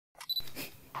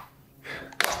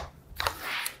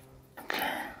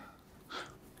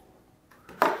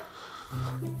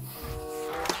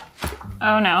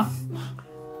Oh no.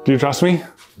 Do you trust me?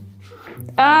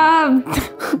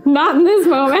 Not in this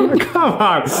moment. Come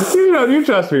on, you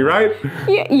trust me, right?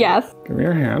 Yes. Give me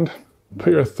your hand.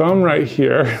 Put your thumb right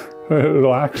here.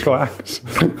 Relax, relax,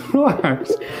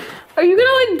 relax. Are you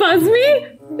gonna like buzz me?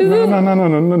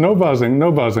 No buzzing,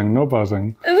 no buzzing, no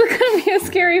buzzing. Is it gonna be a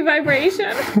scary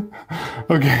vibration?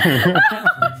 Okay.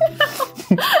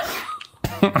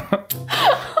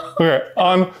 Okay,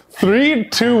 on 3,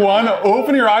 2, 1,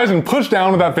 open your eyes and push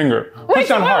down with that finger. Push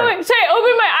down hard. Wait. Should I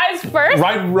open my eyes first?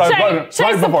 Should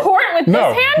I support with this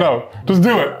hand? No, just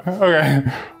do it. Okay.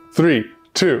 3,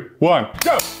 2, 1,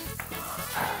 go!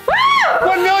 Woo!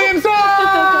 1 million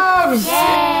subs!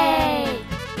 Yay!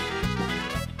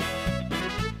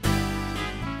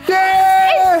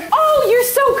 Yay! Oh, you're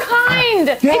so kind!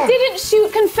 Yeah. It didn't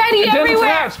shoot confetti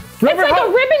everywhere. It's like a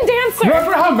ribbon dancer.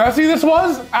 Remember how messy this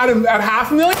was at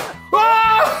 500,000?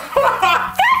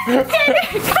 Ah!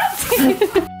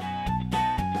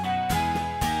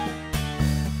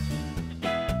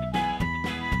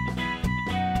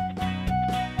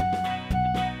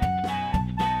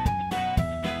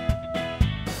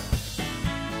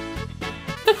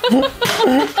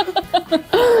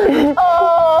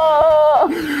 Oh.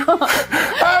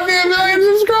 Happy 1 million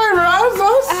subscriber,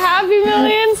 us. Happy 1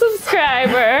 million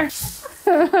subscriber.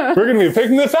 We're gonna be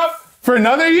picking this up for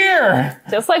another year.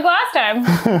 Just like last time.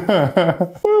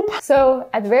 So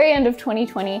at the very end of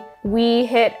 2020, we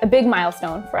hit a big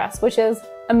milestone for us, which is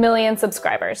 1 million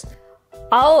subscribers.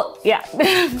 Yeah. Do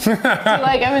you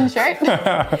like I'm in shirt?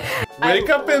 Wake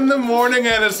up in the morning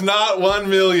and it's not 1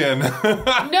 million.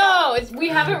 No, we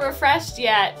haven't refreshed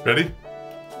yet. Ready?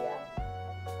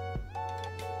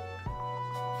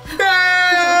 Yay!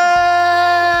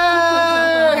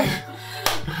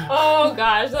 Oh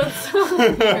gosh, that's so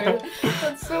weird.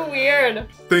 That's so weird.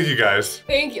 Thank you guys.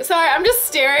 Thank you. Sorry, I'm just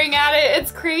staring at it.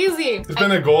 It's crazy. It's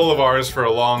been a goal of ours for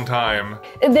a long time.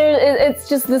 It's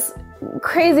just this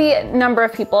crazy number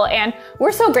of people, and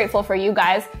we're so grateful for you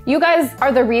guys. You guys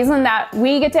are the reason that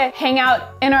we get to hang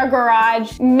out in our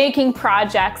garage making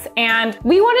projects, and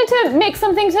we wanted to make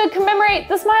something to commemorate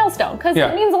this milestone because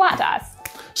it means a lot to us.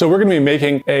 So we're gonna be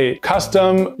making a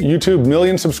custom YouTube 1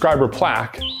 million subscriber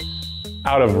plaque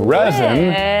out of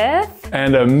resin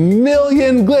and 1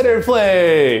 million glitter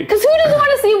flakes. Because who doesn't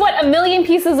want to see what 1 million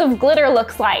pieces of glitter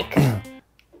looks like?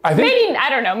 I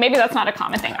don't know, maybe that's not a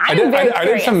common thing. I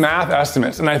did some math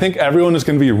estimates, and I think everyone is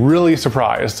going to be really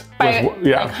surprised by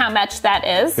like how much that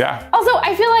is. Yeah. Also,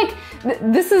 I feel like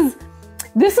this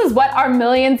is what our 1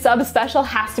 million sub special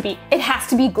has to be. It has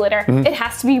to be glitter. It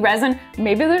has to be resin.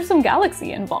 Maybe there's some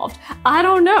galaxy involved. I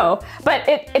don't know. But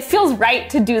it feels right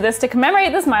to do this, to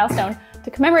commemorate this milestone, to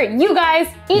commemorate you guys,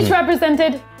 each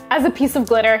represented as a piece of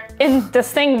glitter in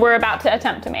this thing we're about to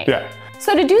attempt to make. Yeah.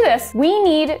 So to do this, we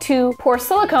need to pour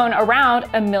silicone around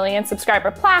a 1 million subscriber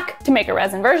plaque to make a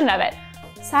resin version of it.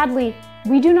 Sadly,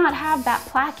 we do not have that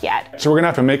plaque yet. So we're gonna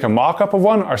have to make a mock-up of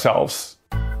one ourselves.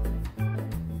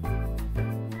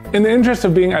 In the interest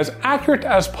of being as accurate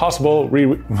as possible, we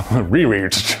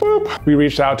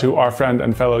reached out to our friend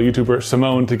and fellow YouTuber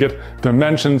Simone to get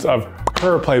dimensions of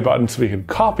her play button so we could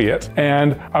copy it.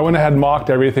 And I went ahead and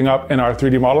mocked everything up in our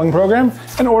 3D modeling program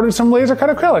and ordered some laser cut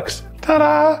acrylics.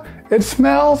 Ta-da! It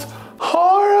smells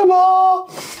horrible!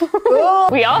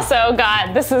 We also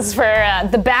got, this is for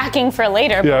the backing for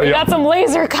later, but we yeah. got some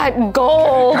laser cut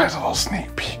gold. Guys, a little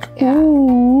sneak peek.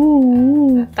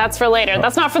 Ooh. That's for later.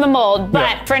 That's not for the mold.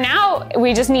 But for now,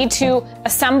 we just need to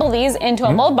assemble these into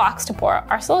a mold box to pour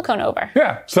our silicone over.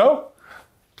 Yeah, so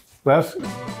let's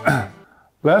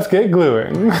get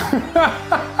gluing.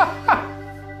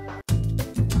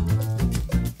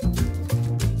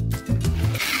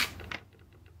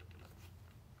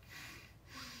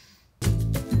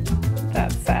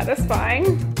 That's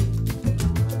satisfying.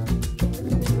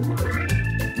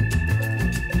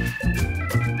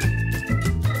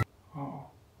 Oh,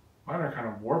 mine are kind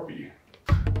of warpy.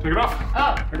 Take it off.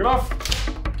 Oh. Take it off.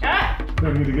 Ah.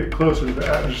 I need to get closer to the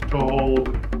edge to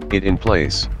hold it in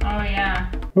place. Oh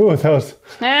yeah. Ooh, that was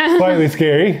slightly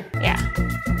scary. Yeah.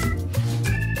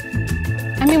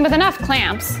 I mean, with enough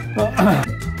clamps.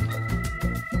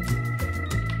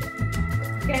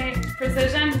 Okay,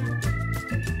 precision.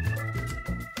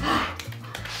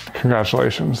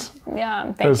 Congratulations. Yeah,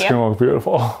 thank you. It's gonna look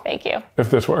beautiful. Thank you.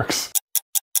 If this works.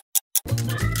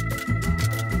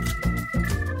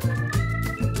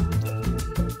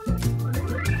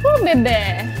 Oh, baby.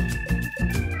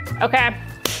 Okay,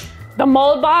 the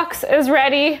mold box is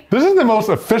ready. This is the most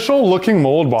official looking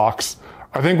mold box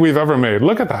I think we've ever made.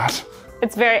 Look at that.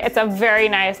 It's a very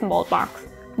nice mold box.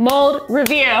 mold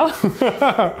review.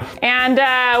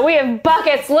 And we have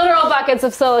buckets, literal buckets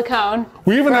of silicone.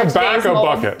 We even have backup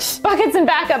buckets. Buckets and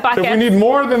backup buckets. If we need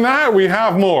more than that, we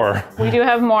have more. We do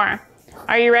have more.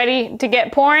 Are you ready to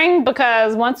get pouring?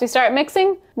 Because once we start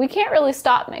mixing, we can't really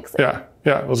stop mixing.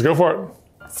 Yeah, let's go for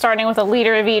it. Starting with a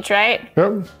liter of each, right?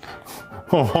 Yep.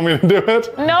 Oh, want me to do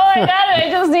it? No, I got it. I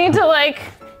just need to, like,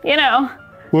 you know.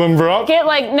 Limber up? Get,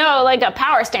 like, no, like a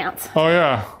power stance. Oh,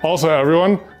 yeah. Also,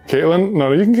 everyone, Katelyn,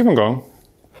 no, you can keep them going.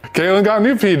 Katelyn got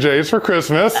new PJs for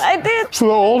Christmas. I did. So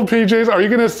the old PJs, are you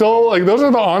going to still, like, those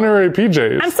are the honorary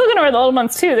PJs. I'm still going to wear the old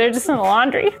ones, too. They're just in the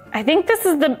laundry. I think this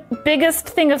is the biggest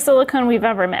thing of silicone we've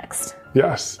ever mixed.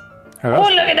 Yes. Yeah, Oh,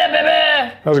 look at that,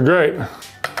 baby! That's great.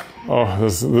 Oh,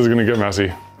 this is going to get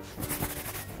messy.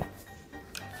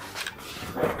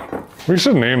 We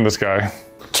should name this guy.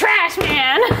 Trash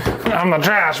man! I'm the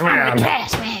trash man. I'm the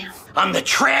trash man. I'm the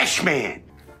trash man.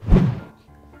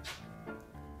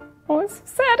 Oh, it's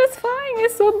so satisfying.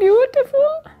 It's so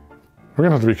beautiful. We're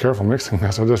gonna have to be careful mixing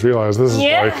this. I just realized this is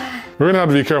like, we're gonna have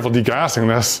to be careful degassing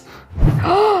this.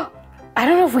 I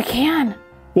don't know if we can.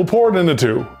 We'll pour it into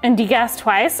 2. And degas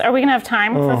twice? Are we gonna have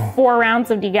time for 4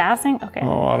 rounds of degassing? Okay.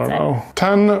 Oh, I don't know.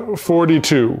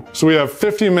 10:42. So we have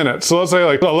 50 minutes. So let's say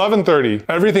like 11:30.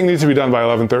 Everything needs to be done by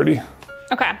 11:30.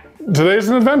 Okay. Today's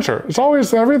an adventure. It's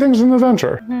always, everything's an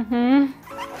adventure. Mm-hmm.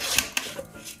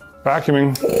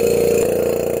 Vacuuming.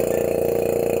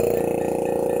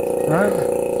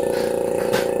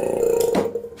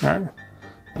 All right.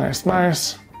 Nice,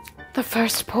 nice. The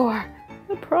first pour.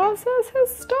 The process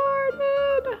has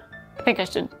started. I think I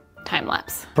should time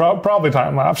lapse. Probably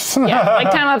time lapse. Yeah,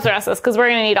 like time lapse the rest of this, because we're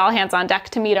gonna need all hands on deck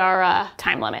to meet our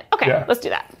time limit. Okay, let's do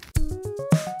that.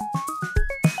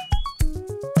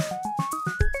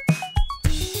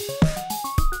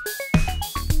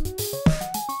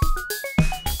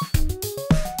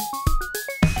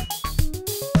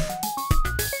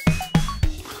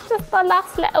 The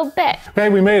last little bit. Hey,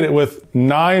 we made it with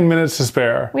 9 minutes to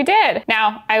spare. We did.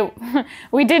 Now,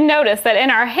 we did notice that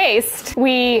in our haste,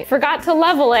 we forgot to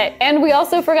level it, and we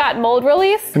also forgot mold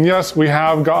release. And yes, we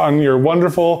have gotten your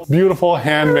wonderful, beautiful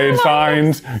handmade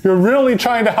signs. You're really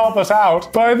trying to help us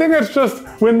out. But I think it's just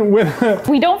when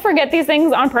we don't forget these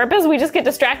things on purpose. We just get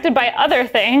distracted by other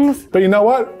things. But you know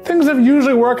what? Things have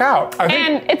usually work out.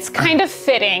 And it's kind of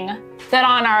fitting that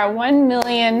on our 1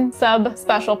 million sub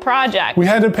special project, we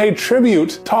had to pay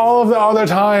tribute to all of the other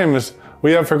times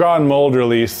we have forgotten mold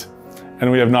release and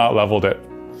we have not leveled it.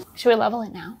 Should we level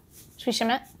it now? Should we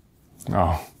shim it?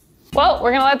 Oh. Well,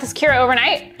 we're gonna let this cure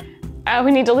overnight.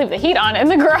 We need to leave the heat on in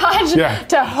the garage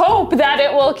to hope that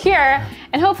it will cure.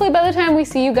 And hopefully by the time we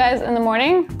see you guys in the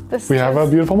morning, we have a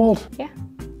beautiful mold. Yeah.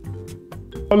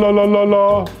 La la la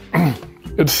la.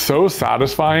 It's so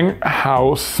satisfying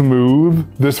how smooth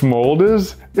this mold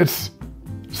is. It's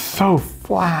so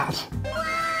flat.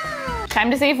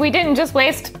 Time to see if we didn't just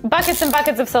waste buckets and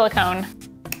buckets of silicone.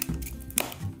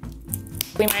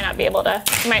 We might not be able to,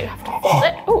 we might have to hold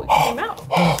it. Oh, it came out.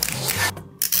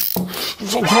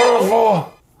 So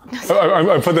powerful.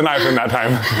 I put the knife in that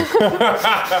time.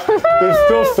 There's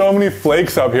still so many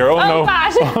flakes up here. Oh no.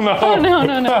 Gosh. Oh no. Oh no,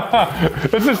 no, no.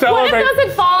 It's just what if those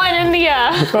had fallen in the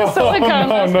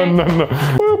silicone?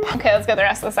 No. Okay, let's get the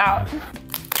rest of this out.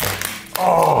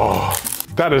 Oh,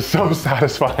 that is so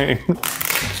satisfying.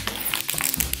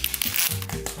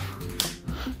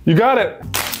 You got it.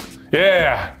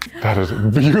 Yeah, that is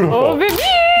beautiful. Oh, baby.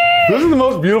 This is the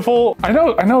most beautiful. I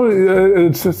know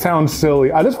it sounds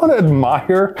silly. I just want to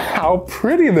admire how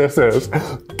pretty this is.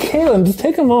 Katelyn, just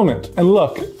take a moment and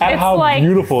look at how like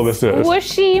beautiful this is.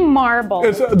 Squishy marble.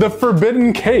 It's the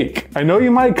forbidden cake. I know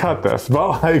you might cut this,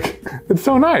 but like, it's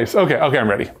so nice. Okay, I'm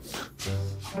ready.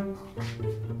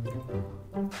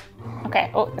 Okay,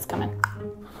 oh, it's coming.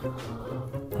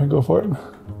 I go for it.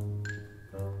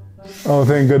 Oh,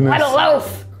 thank goodness. What a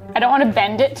loaf. I don't want to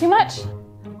bend it too much.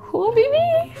 Who'll be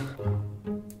me?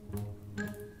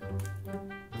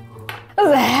 This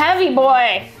is a heavy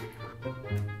boy.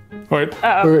 Wait.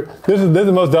 This is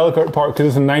the most delicate part because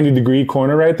it's a 90-degree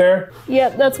corner right there.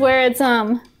 Yep, that's where it's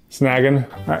snagging.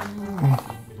 All right.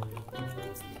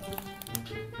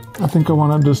 I think I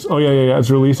want to just. Oh yeah. It's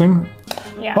releasing.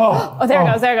 Yeah. Oh, there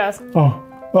it goes.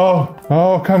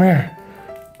 Oh, come here.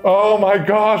 Oh my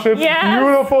gosh, it's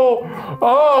beautiful.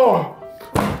 Oh.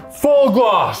 Full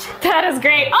gloss. That is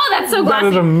great. Oh, that's so glossy.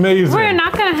 That is amazing. We're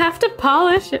not gonna have to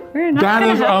polish it. That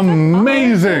is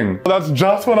amazing. That's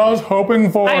just what I was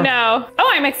hoping for. I know.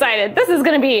 Oh, I'm excited. This is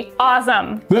gonna be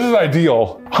awesome. This is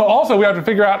ideal. Also, we have to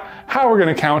figure out how we're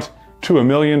gonna count to 1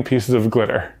 million pieces of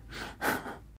glitter.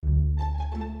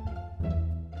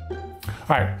 All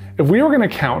right, if we were gonna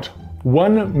count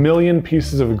 1 million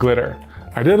pieces of glitter.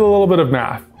 I did a little bit of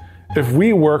math. If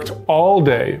we worked all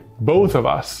day, both of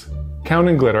us,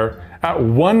 counting glitter, at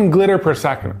 1 glitter per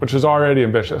second, which is already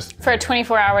ambitious. For a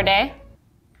 24-hour day?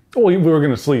 Well, we were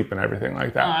gonna sleep and everything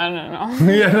like that. I don't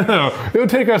know. Yeah, no. It would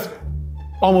take us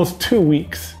almost 2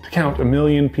 weeks to count 1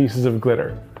 million pieces of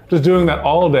glitter. Just doing that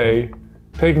all day,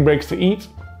 taking breaks to eat,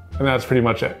 and that's pretty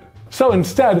much it. So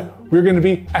instead, we're gonna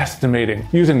be estimating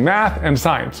using math and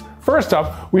science. First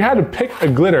up, we had to pick a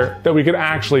glitter that we could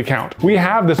actually count. We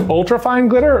have this ultra-fine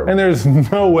glitter, and there's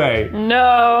no way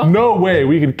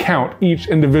we could count each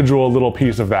individual little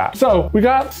piece of that. So we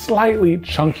got slightly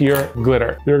chunkier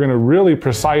glitter. We're gonna really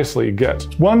precisely get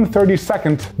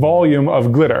 1/32nd volume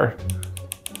of glitter,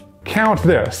 count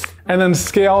this, and then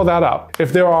scale that up.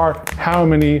 If there are how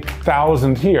many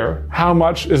thousand here, how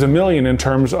much is 1 million in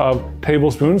terms of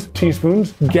tablespoons,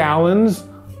 teaspoons, gallons?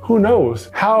 Who knows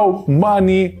how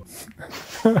many,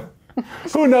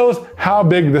 who knows how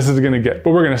big this is gonna get.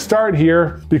 But we're gonna start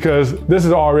here because this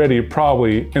is already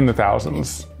probably in the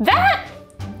thousands. That?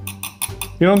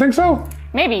 You don't think so?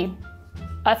 Maybe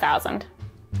 1,000.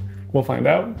 We'll find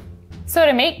out. So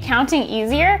to make counting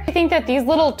easier, I think that these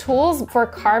little tools for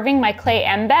carving my clay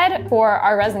embed for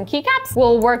our resin keycaps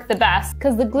will work the best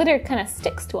because the glitter kind of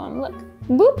sticks to them. Look,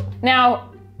 boop.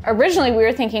 Now, originally we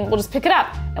were thinking we'll just pick it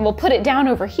up and we'll put it down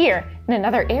over here in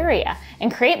another area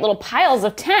and create little piles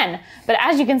of 10. But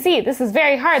as you can see, this is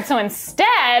very hard. So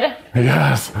instead,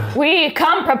 yes, we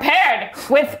come prepared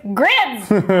with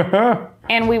grids.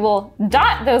 And we will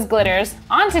dot those glitters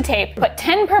onto tape, put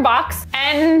 10 per box,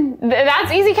 and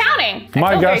that's easy counting.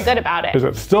 I feel very good about it. Is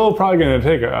it still probably gonna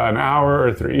take an hour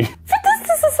or 3?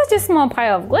 This is such a small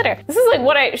pile of glitter. This is like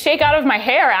what I shake out of my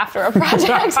hair after a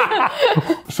project.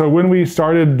 So when we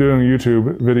started doing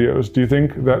YouTube videos, do you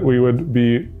think that we would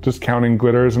be just counting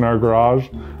glitters in our garage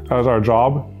as our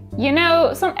job? You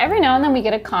know, every now and then we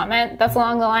get a comment that's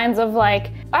along the lines of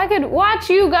like, I could watch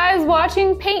you guys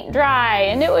watching paint dry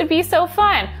and it would be so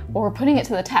fun. Well, we're putting it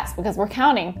to the test because we're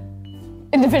counting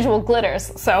individual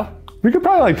glitters, so. We could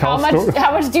probably like tell stories.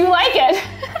 How much do you like it?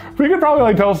 We could probably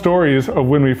like tell stories of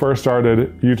when we first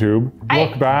started YouTube.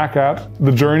 Look back at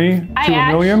the journey to 1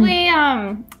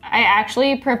 million. I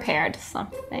actually prepared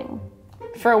something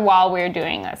for while we were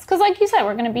doing this. Because like you said,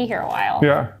 we're gonna be here a while.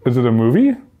 Yeah, is it a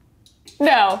movie?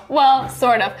 No, well,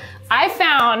 sort of. I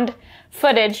found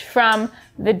footage from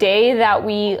the day that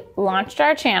we launched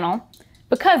our channel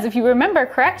because if you remember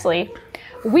correctly,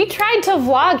 we tried to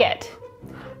vlog it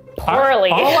poorly.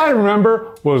 All I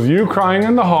remember was you crying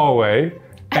in the hallway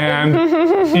and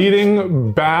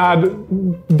eating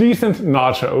decent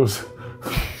nachos.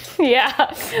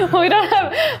 Yeah, we don't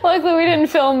have, luckily we didn't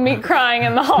film me crying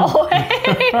in the hallway.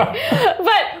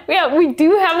 But yeah, we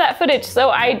do have that footage.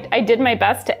 So I did my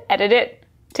best to edit it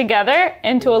together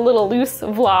into a little loose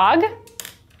vlog.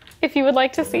 If you would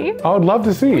like to see. I would love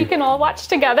to see. We can all watch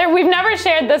together. We've never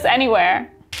shared this anywhere.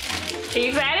 Are you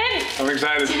excited? I'm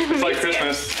excited. It's like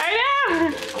Christmas. I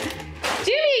know.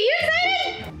 Judy, are you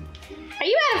excited? Are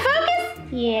you out of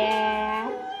focus?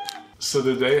 Yeah. So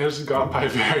the day has gone by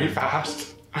very fast.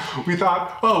 We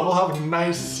thought, oh, we'll have a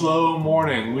nice slow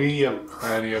morning. We have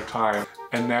plenty of time.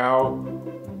 And now,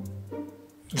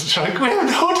 it's like we have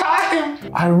no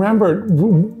time. I remember,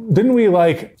 didn't we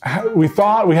we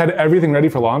thought we had everything ready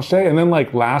for launch day and then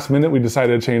like last minute we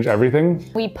decided to change everything?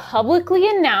 We publicly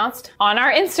announced on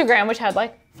our Instagram, which had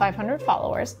like 500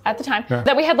 followers at the time,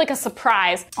 that we had like a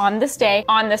surprise on this day,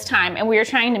 on this time, and we were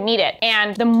trying to meet it.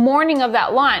 And the morning of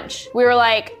that launch, we were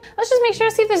like, let's just make sure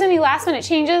to see if there's any last minute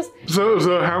changes. So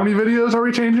how many videos are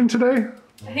we changing today?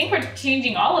 I think we're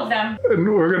changing all of them.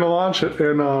 And we're gonna launch it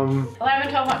in 11,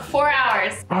 12, 4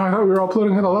 hours. Oh, I thought we were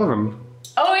uploading at 11.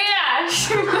 Oh yeah,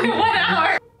 1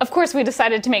 hour. Of course, we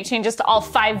decided to make changes to all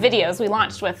 5 videos. We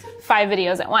launched with 5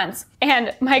 videos at once.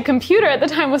 And my computer at the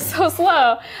time was so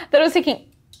slow that it was taking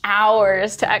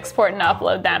hours to export and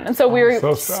upload them. And so we were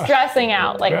so stressing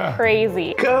out like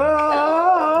crazy.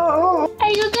 Go!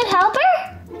 Are you a good helper?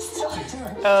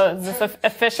 Oh, is this the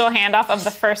official handoff of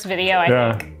the first video,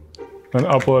 I think? And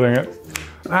uploading it.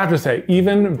 I have to say,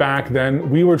 even back then,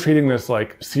 we were treating this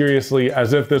like seriously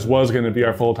as if this was gonna be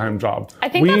our full-time job. I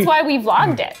think that's why we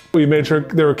vlogged it. We made sure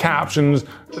there were captions.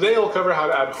 Today we'll cover how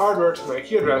to add hardware to my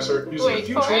key dresser using a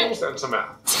few tools and some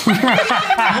math.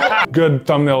 Good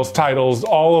thumbnails, titles,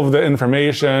 all of the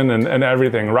information and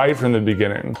everything right from the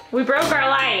beginning. We broke our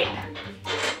light.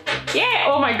 Yeah,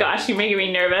 oh my gosh, you're making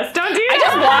me nervous. Don't do that. I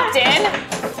just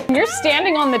walked in. You're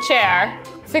standing on the chair,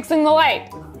 fixing the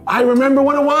light. I remember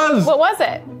what it was. What was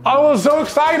it? I was so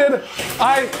excited.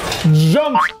 I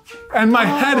jumped and my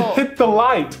head hit the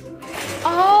light.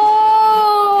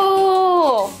 Oh.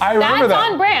 I remember That's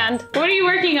that. on brand. What are you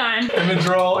working on? Image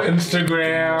roll,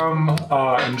 Instagram,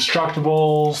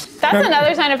 Instructables. That's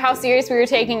another sign of how serious we were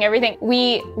taking everything.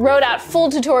 We wrote out full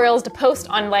tutorials to post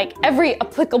on like every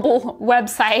applicable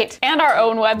website and our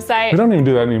own website. We don't even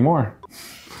do that anymore.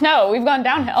 No, we've gone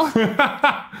downhill.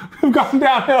 We've gone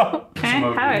downhill. Okay,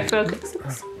 how do I focus?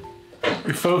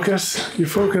 You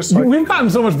focus. We've gotten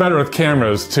so much better with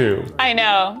cameras too. I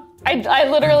know. I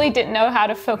literally didn't know how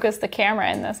to focus the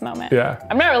camera in this moment. Yeah.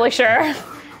 I'm not really sure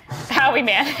how we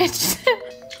managed.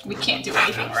 We can't do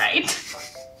anything right.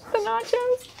 The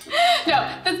nachos. No,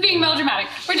 that's being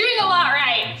melodramatic. We're doing a lot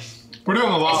right. We're doing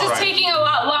a lot It's just right. taking a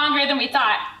lot longer than we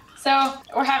thought. So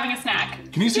we're having a snack.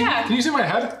 Can you see? Yeah. Can you see my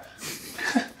head?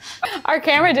 Our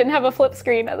camera didn't have a flip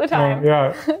screen at the time.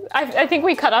 Yeah. I think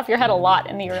we cut off your head a lot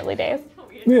in the early days.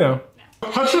 Yeah.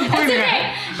 What's the point?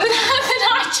 Okay, the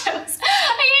nachos.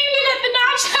 I aimed it at the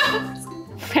nachos.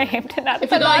 I aimed it at the nachos. If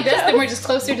we go like this, then we're just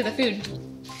closer to the food.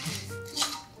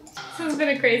 This has been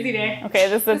a crazy day. Okay,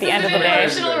 this is at the end of the day.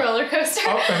 Emotional roller coaster.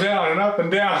 Up and down and up and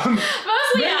down.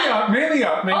 Mostly up. Mainly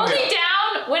up. Only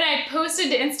down when I posted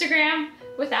to Instagram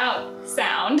without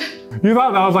sound. You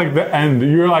thought that was like the end.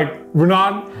 You were like, we're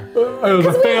not, it was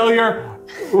a failure.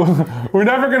 We're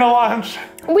never gonna launch.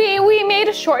 We made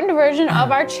a shortened version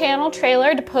of our channel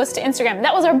trailer to post to Instagram.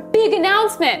 That was our big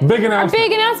announcement. Big announcement. Our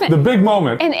big announcement. The big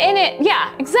moment. And in it,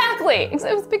 yeah, exactly. It was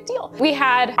a big deal. We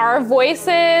had our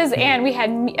voices and we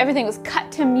had, everything was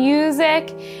cut to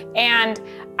music. And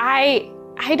I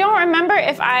don't remember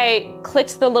if I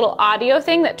clicked the little audio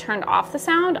thing that turned off the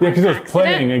sound. Yeah, because it was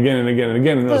playing again and again and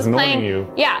again and it was annoying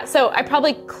you. Yeah, so I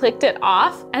probably clicked it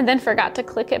off and then forgot to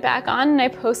click it back on and I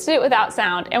posted it without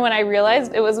sound. And when I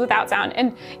realized it was without sound,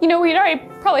 and you know, we'd already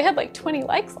probably had like 20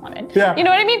 likes on it. Yeah. You know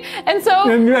what I mean? And so.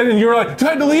 And you were like, do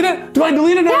I delete it? Do I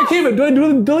delete it or do I keep it? Do I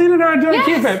delete it or do I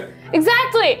keep it?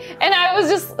 Exactly. And I was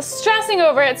just stressing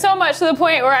over it so much to the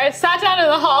point where I sat down in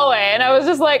the hallway and I was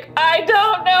just like, I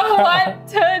don't know what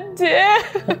to do.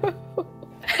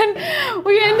 And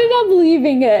we ended up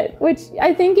leaving it, which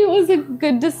I think it was a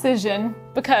good decision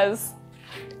because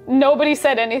nobody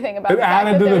said anything about it. It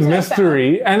added to the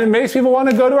mystery and it makes people want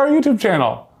to go to our YouTube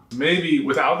channel. Maybe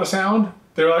without the sound,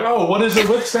 they were like, oh, what is it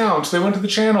with sound? So they went to the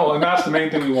channel and that's the main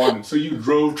thing we wanted. So you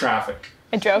drove traffic.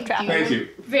 I drove traffic. Thank you.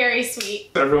 Very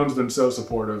sweet. Everyone's been so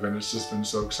supportive and it's just been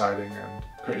so exciting and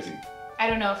crazy. I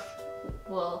don't know if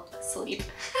we'll sleep.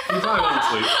 We probably won't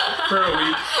sleep for a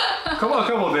week. A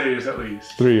couple of days at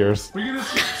least. 3 years. We're gonna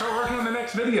start working on the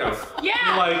next video.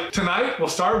 Yeah. Like tonight, we'll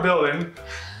start building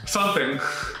something.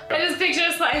 I just picture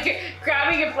us like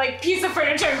grabbing a like piece of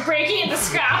furniture and breaking it into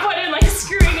scrap wood and like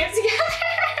screwing it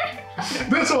together.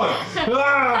 This one.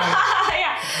 Ah!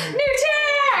 Yeah. New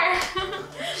chair.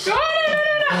 No.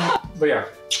 But yeah,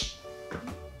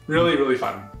 really, really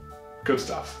fun. Good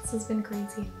stuff. This has been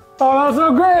crazy. Oh, that was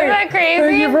so great! Isn't that crazy?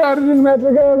 Thank you for editing that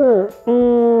together.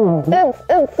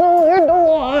 It's so weird to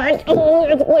watch.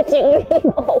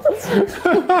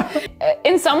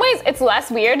 In some ways, it's less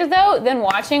weird though than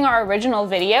watching our original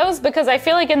videos because I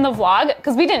feel like in the vlog,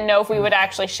 because we didn't know if we would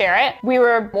actually share it, we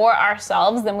were more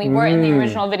ourselves than we were in the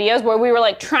original videos where we were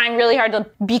like trying really hard to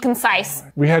be concise.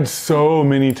 We had so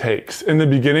many takes. In the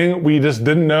beginning, we just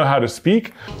didn't know how to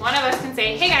speak. One of us can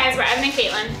say, hey guys, we're Evan and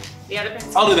Katelyn. The other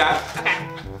person. I'll do that. Okay.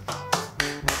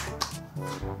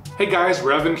 Hey guys,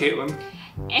 we're Evan, Katelyn.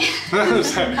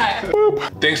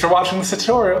 Thanks for watching this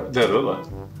tutorial.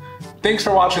 Thanks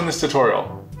for watching this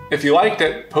tutorial. If you liked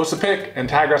it, post a pic and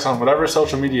tag us on whatever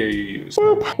social media you use.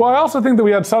 Well, I also think that we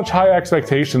had such high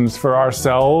expectations for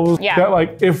ourselves that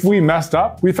like if we messed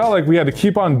up, we felt like we had to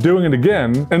keep on doing it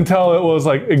again until it was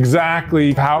like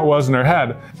exactly how it was in our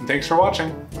head. Thanks for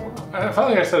watching. I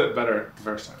felt like I said it better the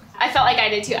first time. I felt like I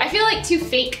did too. I feel like too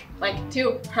fake, like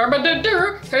too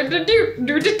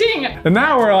do-do-do-do-do-do-ding. And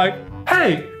now we're like,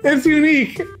 hey, it's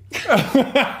unique.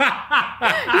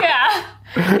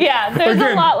 Yeah, there's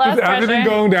a lot less pressure. Everything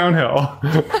going downhill.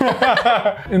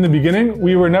 In the beginning,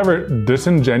 we were never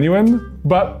disingenuine,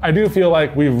 but I do feel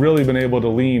like we've really been able to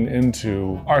lean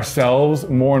into ourselves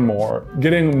more and more,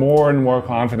 getting more and more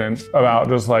confident about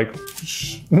just like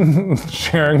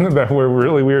sharing that we're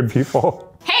really weird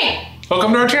people. Hey!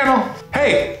 Welcome to our channel.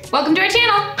 Hey! Welcome to our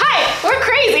channel. Hi! We're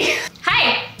crazy.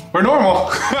 Hi! We're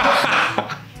normal.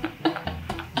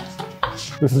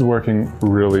 This is working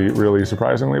really, really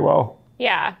surprisingly well.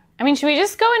 Yeah. I mean, should we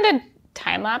just go into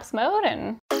time-lapse mode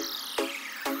and...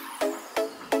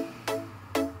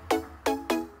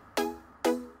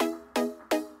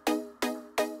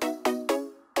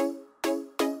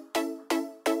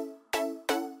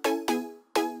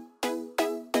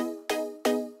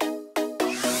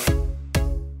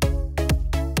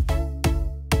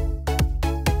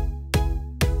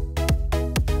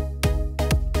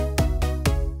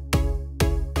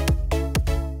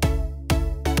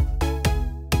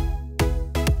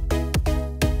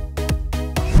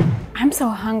 I'm so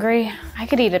hungry. I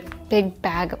could eat a big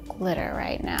bag of glitter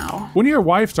right now. When your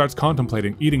wife starts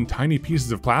contemplating eating tiny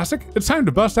pieces of plastic, it's time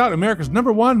to bust out America's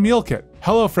 #1 meal kit,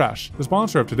 HelloFresh, the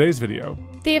sponsor of today's video.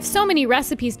 They have so many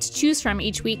recipes to choose from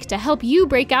each week to help you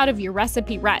break out of your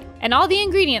recipe rut. And all the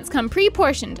ingredients come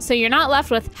pre-portioned, so you're not left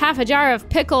with half a jar of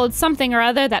pickled something or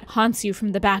other that haunts you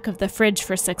from the back of the fridge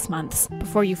for 6 months,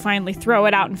 before you finally throw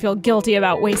it out and feel guilty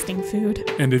about wasting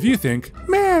food. And if you think,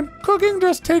 man, cooking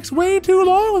just takes way too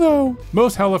long though,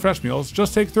 most HelloFresh meals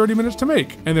just take 30 minutes to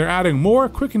make, and they're adding more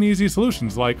quick and easy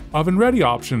solutions like oven-ready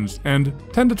options and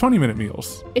 10 to 20-minute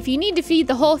meals. If you need to feed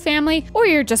the whole family, or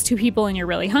you're just 2 people and you're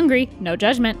really hungry, no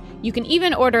judgment. You can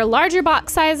even order larger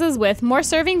box sizes with more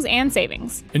servings and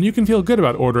savings. And you can feel good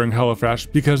about ordering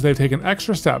HelloFresh because they've taken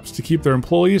extra steps to keep their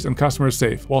employees and customers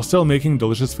safe while still making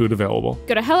delicious food available.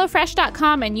 Go to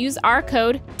HelloFresh.com and use our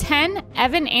code 10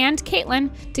 Evan and Katelyn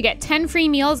to get 10 free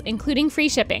meals, including free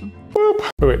shipping.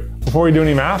 Wait, before we do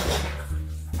any math,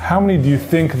 how many do you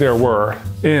think there were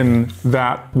in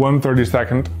that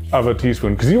 1/32 of a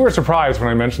teaspoon? Because you were surprised when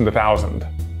I mentioned 1,000.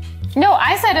 No,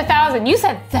 I said 1,000. You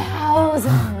said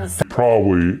thousands.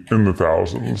 Probably in the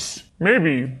thousands.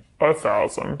 Maybe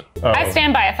 1,000. I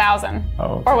stand by 1,000.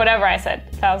 Oh. Or whatever I said.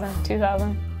 1,000,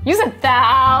 2,000. You said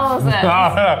thousands.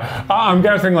 I'm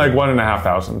guessing like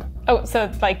 1,500. Oh, so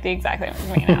it's like the exact same as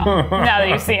me now. Now that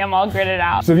you see them all gridded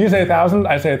out. So if you say 1,000,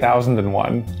 I say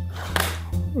 1,001.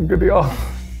 Good deal.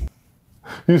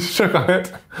 You shook on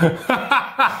it. All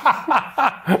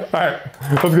right,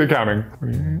 let's get counting.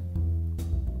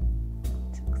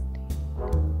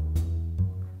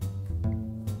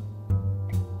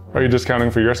 Are you just counting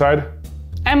for your side?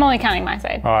 I'm only counting my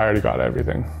side. Oh, I already got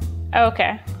everything.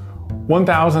 Okay.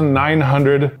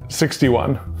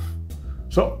 1,961.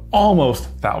 So almost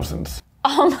thousands.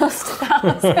 Almost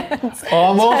thousands.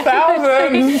 Almost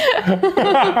thousands.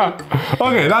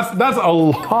 Okay, that's a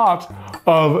lot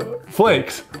of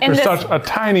flakes for such a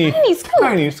tiny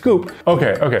scoop.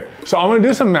 Okay. So I'm gonna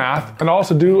do some math and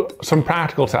also do some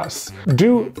practical tests.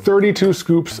 Do 32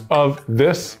 scoops of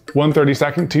this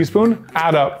 1/32 teaspoon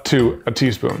add up to a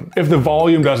teaspoon. If the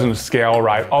volume doesn't scale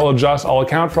right, I'll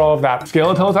account for all of that,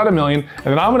 scale until it's at 1,000,000, and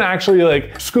then I'm gonna actually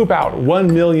like scoop out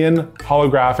 1,000,000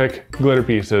 holographic glitter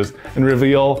pieces and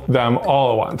reveal them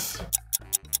all at once.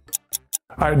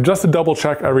 All right, just to double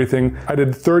check everything, I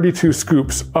did 32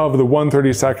 scoops of the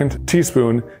 1/32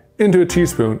 teaspoon into a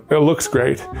teaspoon. It looks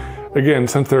great. Again,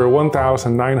 since there are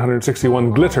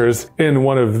 1,961 glitters in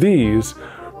one of these,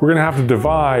 we're gonna have to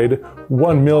divide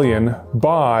 1,000,000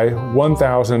 by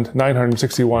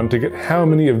 1,961 to get how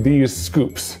many of these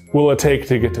scoops will it take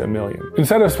to get to 1,000,000.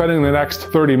 Instead of spending the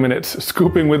next 30 minutes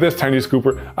scooping with this tiny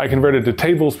scooper, I converted to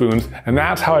tablespoons, and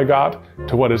that's how I got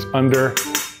to what is under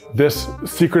this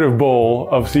secretive bowl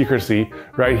of secrecy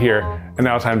right here. And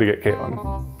now it's time to get Katelyn.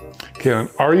 Katelyn,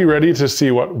 are you ready to see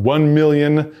what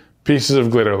 1,000,000 pieces of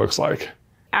glitter looks like?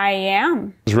 I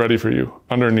am. It's ready for you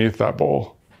underneath that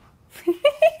bowl.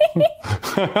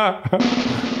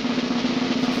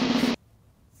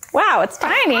 Wow, it's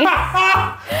tiny.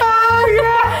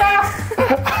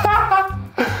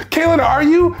 Katelyn, are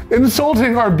you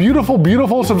insulting our beautiful,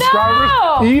 beautiful subscribers?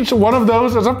 No! Each one of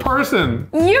those is a person.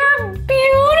 You're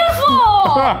beautiful.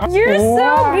 You're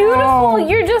so beautiful.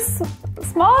 You're just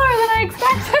smaller than I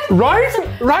expected.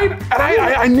 Right? And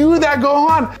I knew that going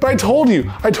on, but I told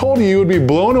you you would be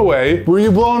blown away. Were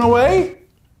you blown away?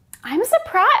 I'm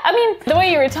surprised. I mean, the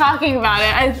way you were talking about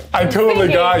it, I totally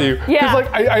got you. Yeah. Like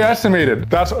I estimated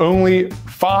that's only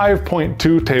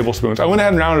 5.2 tablespoons. I went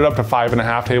ahead and rounded up to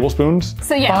 5.5 tablespoons.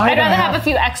 So yeah, I'd rather have a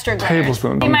few extra glitter.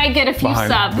 Tablespoons. You might get a few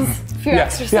subs.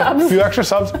 Extra subs. A few extra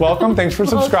subs. Welcome. Thanks for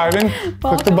subscribing.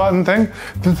 Click the button thing.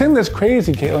 The thing that's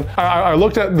crazy, Katelyn, I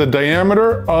looked at the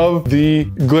diameter of the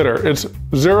glitter. It's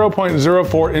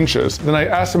 0.04 inches. Then I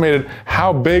estimated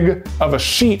how big of a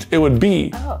sheet it would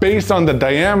be based on the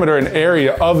diameter and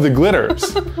area of the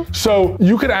glitters. So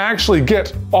you could actually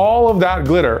get all of that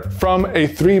glitter from a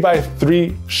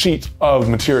 3x3 sheet of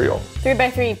material.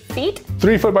 3x3 feet?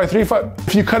 3 foot by 3 foot.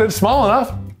 If you cut it small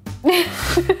enough.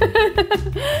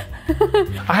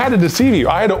 I had to deceive you.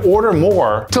 I had to order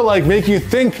more to like make you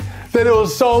think that it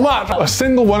was so much. A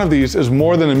single one of these is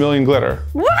more than 1,000,000 glitter.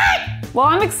 What? Well,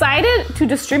 I'm excited to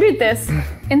distribute this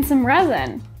in some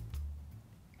resin.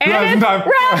 Resin time.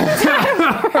 Resin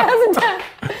time. Resin time.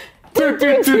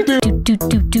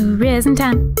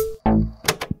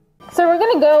 So we're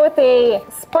gonna go with a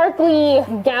sparkly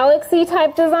galaxy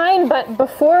type design, but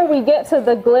before we get to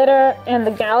the glitter and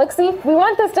the galaxy, we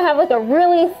want this to have like a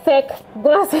really thick,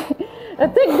 glossy A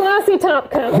thick glossy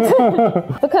top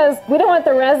coat. Because we don't want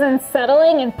the resin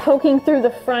settling and poking through the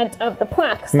front of the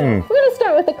plaque. So we're going to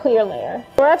start with the clear layer.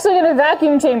 We're actually going to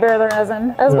vacuum chamber the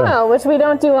resin as well, which we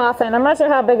don't do often. I'm not sure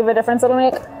how big of a difference it'll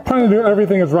make. Trying to do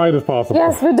everything as right as possible.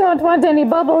 Yes, we don't want any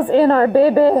bubbles in our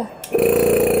baby.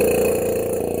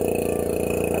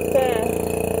 Okay.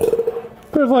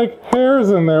 There's like hairs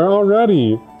in there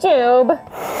already. Jube,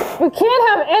 we can't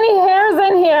have any hairs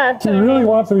in here. She really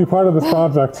wants to be part of this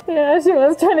project. Yeah, she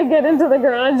was trying to get into the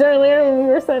garage earlier when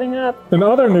we were setting up. In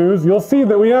other news, you'll see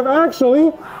that we have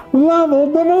actually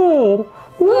leveled the mold.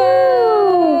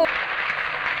 Woo!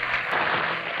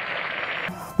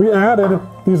 We added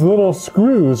these little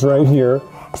screws right here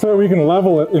so that we can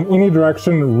level it in any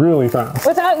direction really fast.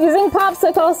 Without using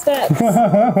popsicle sticks.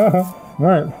 All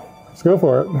right, let's go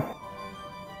for it.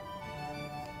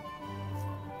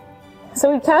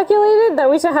 So we calculated that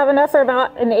we should have enough for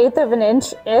about 1/8 of an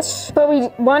inch-ish, but we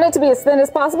want it to be as thin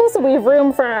as possible so we have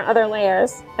room for our other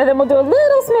layers. And then we'll do a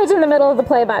little smidge in the middle of the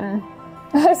play button.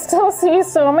 I still see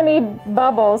so many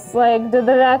bubbles. Like, did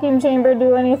the vacuum chamber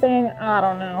do anything? I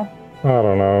don't know. I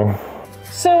don't know.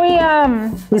 So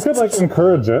we could like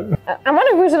encourage it. I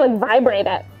wonder if we should like vibrate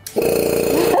it.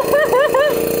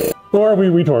 Or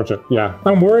we torch it, yeah.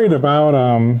 I'm worried about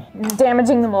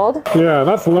Damaging the mold. yeah,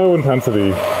 that's low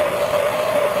intensity.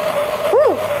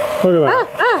 Look at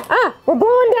that. We're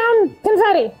blowing down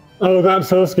confetti. Oh, that's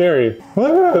so scary.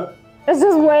 Look at it. It's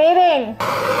just waiting.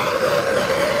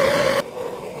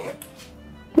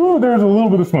 Ooh, there's a little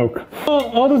bit of smoke.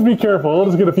 I'll just be careful. I'll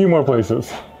just get a few more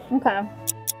places. Okay.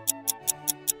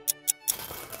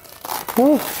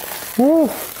 Ooh, ooh,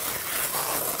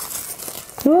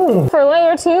 ooh. For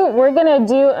layer 2, we're gonna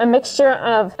do a mixture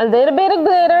of a little bit of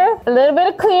glitter, a little bit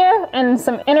of clear, and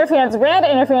some interference red,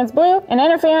 interference blue, and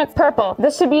interference purple.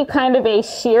 This should be kind of a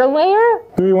sheer layer.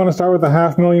 Do you want to start with the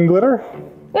 500,000 glitter?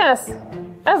 Yes.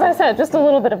 As I said, just a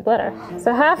little bit of glitter.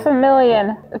 So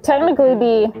 500,000 would technically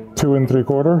be 2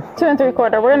 3/4. 2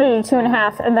 3/4. We're gonna do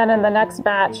 2.5, and then in the next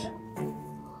batch.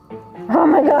 Oh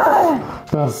my god!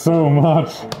 That's so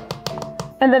much.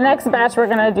 In the next batch, we're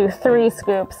gonna do 3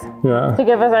 scoops Yeah. to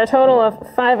give us our total of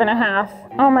 5.5.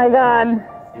 Oh my god,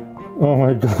 Oh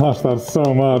my gosh, that's so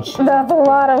much. that's a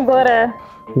lot of glitter.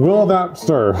 Will that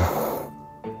stir?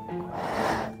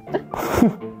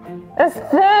 It's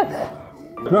thick.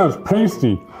 That's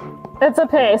pasty. It's a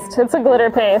paste. It's a glitter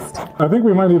paste. I think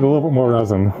we might need a little bit more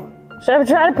resin. Should I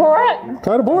try to pour it?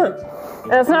 Try to pour it.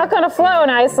 It's not gonna flow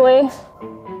nicely.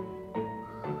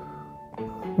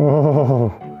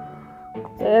 Oh,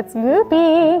 It's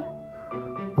goopy.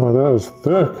 oh, that is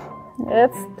thick.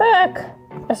 It's thick.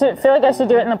 I feel like I should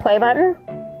do it in the play button.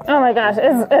 Oh my gosh,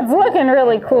 it's looking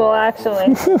really cool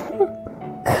actually.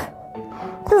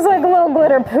 Just like little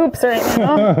glitter poops right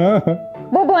now.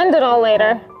 We'll blend it all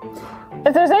later.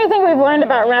 If there's anything we've learned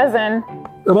about resin,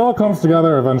 It all comes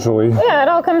together eventually. yeah, it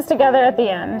all comes together at the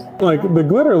end. Like, the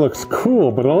glitter looks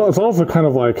cool, but it's also kind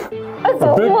of like It's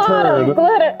a big lot turd. of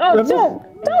glitter. Oh, It's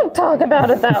don't talk about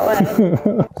it that way.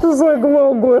 Just like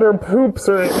little glitter poops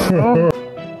right now.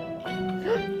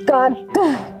 God.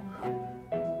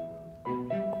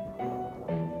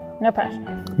 No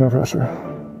pressure. No pressure.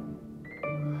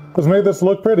 Let's make this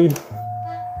look pretty.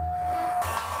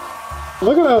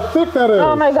 Look at how thick that is.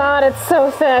 Oh my god, it's so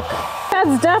thick.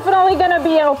 That's definitely gonna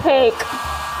be opaque.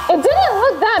 It didn't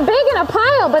look that big in a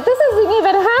pile, but this isn't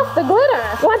even half the glitter.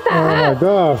 What the Oh my heck?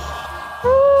 gosh.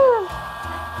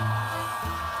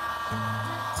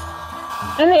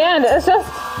 In the end, it's just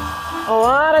a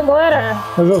lot of glitter.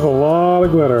 There's just a lot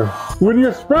of glitter. When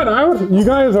you're spread out, you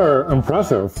guys are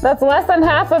impressive. That's less than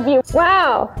half of you.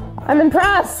 Wow, I'm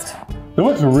impressed. It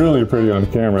looks really pretty on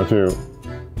camera too.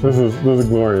 This is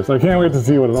glorious. I can't wait to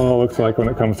see what it all looks like when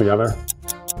it comes together.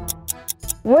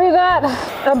 We got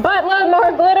a buttload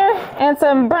more glitter and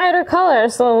some brighter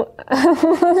colors, so let's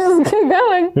just keep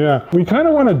going. Yeah, we kind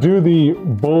of want to do the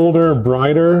bolder,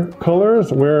 brighter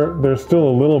colors where there's still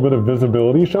a little bit of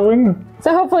visibility showing.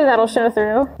 So hopefully that'll show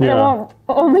through. And Yeah. it won't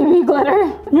only be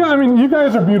glitter. Yeah, I mean, you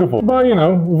guys are beautiful, but you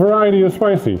know, variety is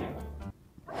spicy.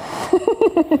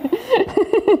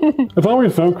 It's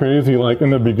always so crazy, like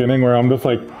in the beginning where I'm just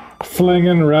like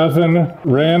slinging resin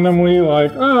randomly,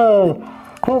 like, oh,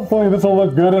 hopefully this will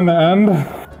look good in the end.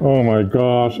 Oh my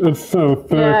gosh, it's so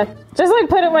thick. Yeah, just like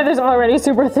put it where there's already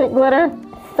super thick glitter.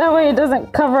 That way it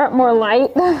doesn't cover up more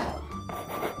light.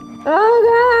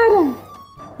 Oh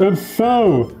god! It's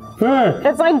so thick.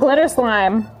 It's like glitter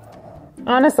slime.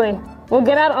 Honestly. We'll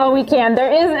get out all we can.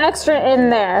 There is extra in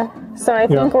there, so I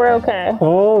think we're okay.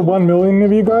 All 1 million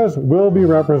of you guys will be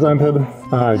represented.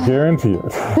 I guarantee it.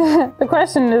 The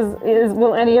question is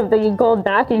will any of the gold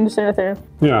backing show through?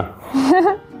 Yeah.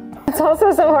 It's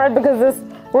also so hard because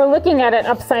we're looking at it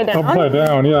upside down. Upside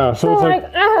down, yeah. So it's like,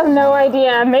 I have no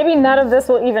idea. Maybe none of this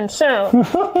will even show.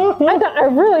 I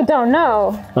really don't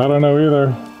know. I don't know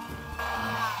either.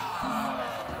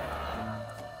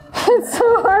 It's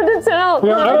so hard to tell.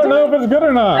 Yeah, I don't know if it's good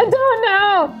or not. I don't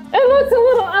know. It looks a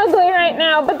little ugly right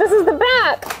now, but this is the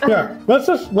back. Yeah, let's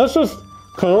just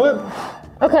curl it.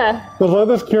 Okay. Let's let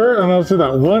this cure and let's do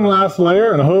that one last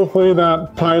layer and hopefully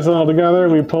that ties it all together.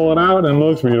 We pull it out and it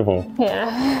looks beautiful.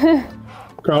 Yeah.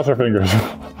 Cross our fingers.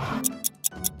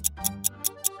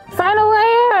 Final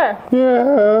layer!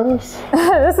 Yes!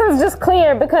 This is just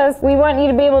clear because we want you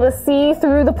to be able to see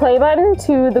through the play button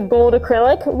to the gold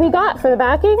acrylic we got for the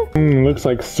backing. Looks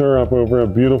like syrup over a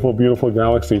beautiful, beautiful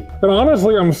galaxy. And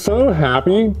honestly, I'm so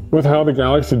happy with how the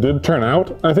galaxy did turn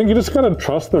out. I think you just gotta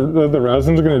trust the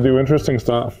resin's gonna do interesting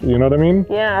stuff. You know what I mean?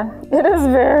 Yeah, it is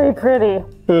very pretty.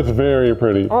 It's very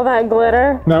pretty. All that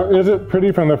glitter. Now, is it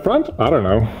pretty from the front? I don't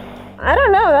know. I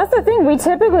don't know, that's the thing. We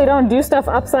typically don't do stuff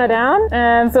upside down,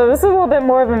 and so this is a little bit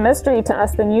more of a mystery to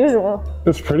us than usual.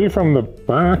 It's pretty from the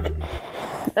back.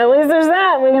 At least there's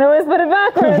that. We can always put it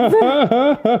backwards.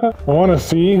 I want to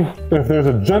see if there's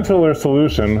a gentler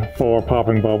solution for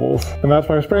popping bubbles, and that's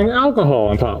by spraying alcohol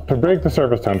on top to break the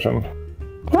surface tension.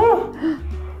 Oh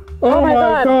my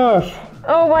gosh!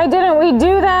 Oh, why didn't we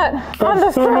do that on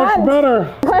the so front? much better.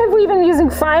 Why have we been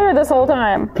using fire this whole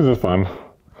time? Because it's fun.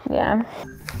 Yeah.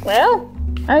 Well,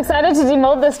 I'm excited to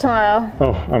demold this tomorrow.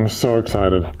 Oh, I'm so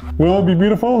excited. Will it be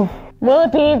beautiful? Will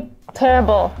it be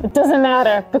terrible? It doesn't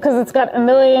matter because it's got a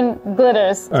million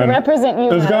glitters to represent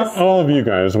you guys. It's got all of you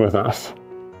guys with us.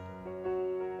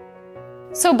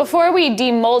 So before we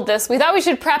demold this, we thought we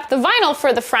should prep the vinyl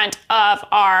for the front of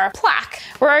our plaque.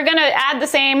 We're gonna add the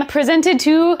same presented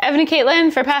to Evan and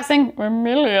Katelyn for passing 1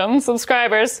 million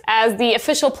subscribers as the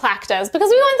official plaque does, because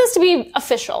we want this to be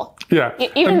official. Yeah.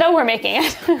 Even though we're making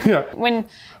it. Yeah. When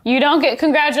you don't get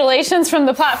congratulations from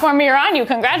the platform you're on, you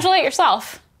congratulate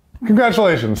yourself.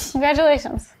 Congratulations.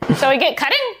 Congratulations. Shall we get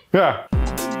cutting? Yeah.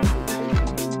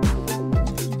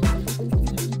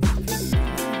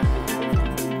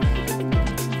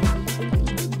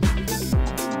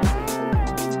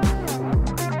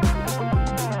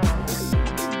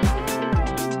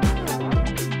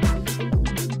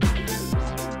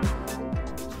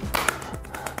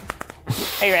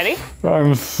 Are you ready?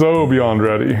 I'm so beyond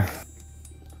ready.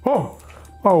 Oh,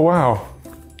 oh wow.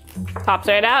 Pops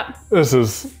right out. This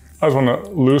is, I just want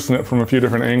to loosen it from a few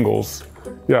different angles.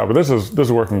 Yeah, but this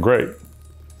is working great.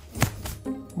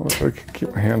 Well, if I can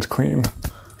keep my hands clean.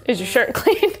 Is your shirt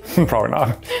clean? Probably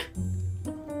not.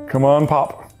 Come on,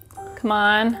 pop. Come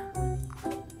on.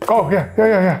 Oh,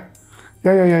 yeah.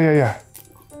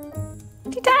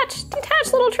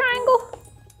 Detach little triangle.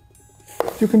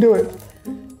 You can do it.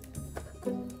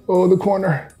 Oh, the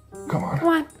corner. Come on. Come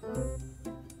on.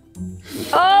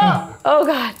 Oh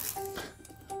God.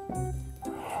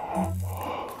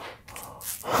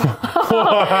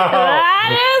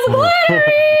 That is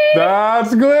glittery.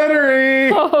 That's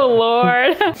glittery. Oh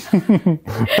Lord.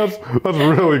 That's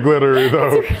really glittery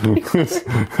though.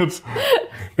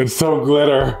 It's so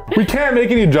glitter. We can't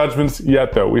make any judgments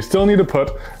yet though. We still need to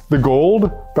put the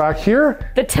gold back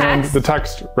here. The text. And the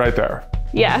text right there.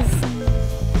 Yes.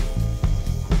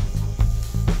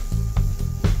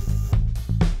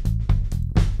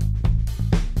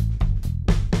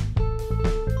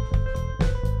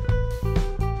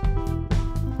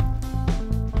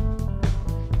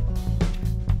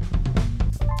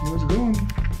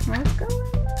 Let's go.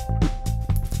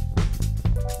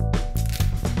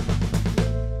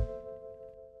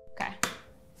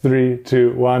 3,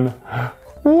 2, 1.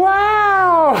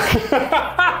 Wow! Look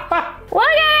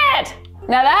at it!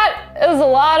 Now that is a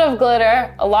lot of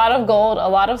glitter, a lot of gold, a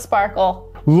lot of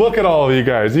sparkle. Look at all of you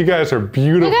guys. You guys are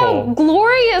beautiful. Look how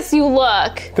glorious you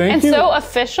look. Thank you. And so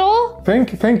official.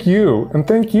 Thank you, and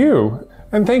thank you.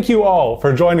 And thank you all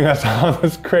for joining us on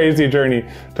this crazy journey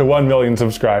to 1 million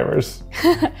subscribers. I'm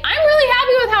really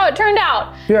happy with how it turned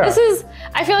out. Yeah. This is,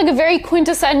 I feel like, a very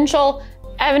quintessential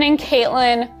Evan and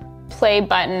Katelyn play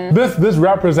button. This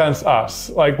represents us.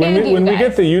 Like when we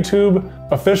get the YouTube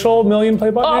official million play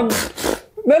button.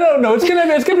 No, it's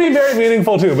gonna be very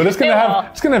meaningful too, but it's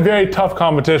gonna very tough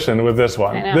competition with this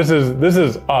one. This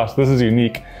is us. This is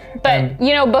unique. But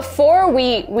you know, before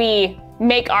we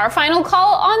make our final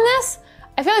call on this,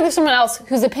 I feel like there's someone else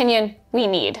whose opinion we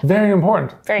need. Very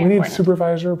important. Very we important. need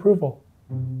supervisor approval.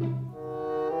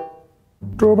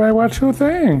 Ruby, what you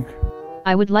think?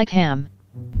 I would like ham.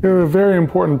 We have a very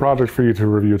important project for you to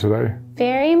review today.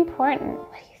 Very important.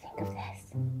 What do you think of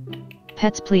this?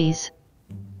 Pets, please.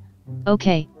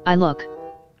 Okay, I look.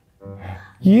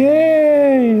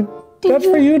 Yay! That's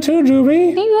for you too,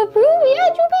 Juby. Do you approve? Yeah,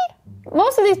 Juby.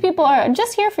 Most of these people are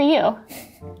just here for you.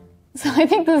 So I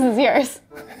think this is yours.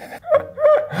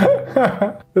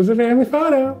 There's a family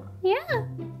photo. Yeah.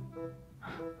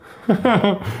 All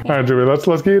right, Juby, let's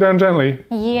get you down gently.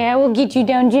 Yeah, we'll get you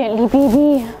down gently,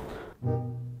 baby.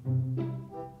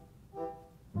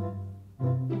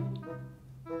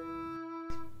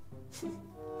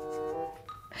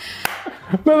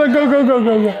 No, go.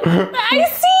 I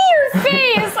see your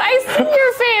face.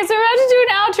 We're about to do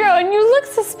an outro and you look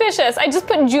suspicious. I just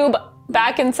put Jube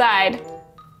back inside.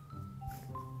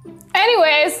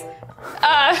 Anyways,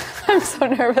 I'm so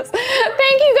nervous.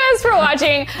 Thank you guys for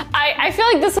watching. I feel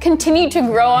like this continued to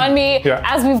grow on me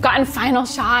as we've gotten final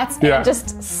shots and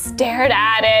just stared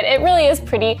at it. It really is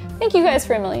pretty. Thank you guys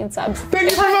for 1 million subs.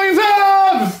 Thank you for 1 million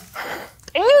subs!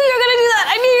 I knew you were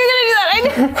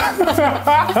gonna do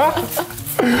that.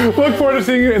 Look forward to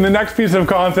seeing you in the next piece of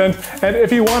content. And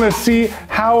if you want to see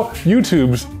how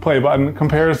YouTube's play button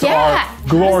compares to our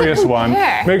glorious one,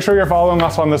 make sure you're following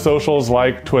us on the socials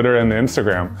like Twitter and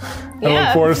Instagram. And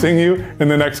look forward to seeing you in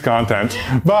the next content.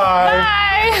 Bye.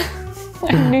 Bye.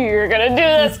 I knew you were gonna do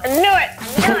this. I knew it.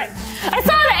 I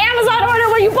saw the Amazon order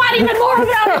where you bought even more of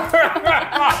them.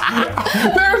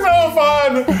 They're so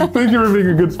fun. Thank you for being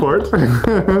a good sport.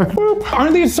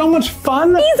 Aren't these so much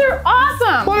fun? These are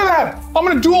awesome. Look at that. I'm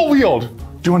gonna dual wield.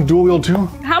 Do you want to dual wield too?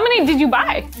 How many did you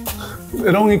buy?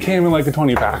 It only came in like a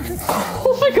 20 pack.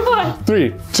 Oh my god.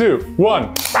 3, 2,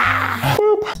 1.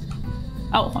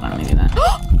 Oh, hold on, let me do that.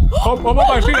 I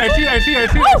see.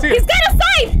 Oh, he's got a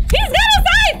side.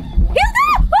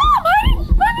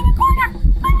 I'm in the corner.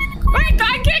 Wait, I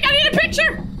can't. I need a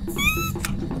picture.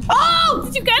 Oh,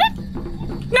 did you get it?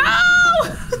 No.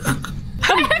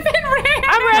 I'm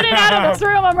running out of this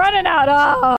room. I'm running out. Oh.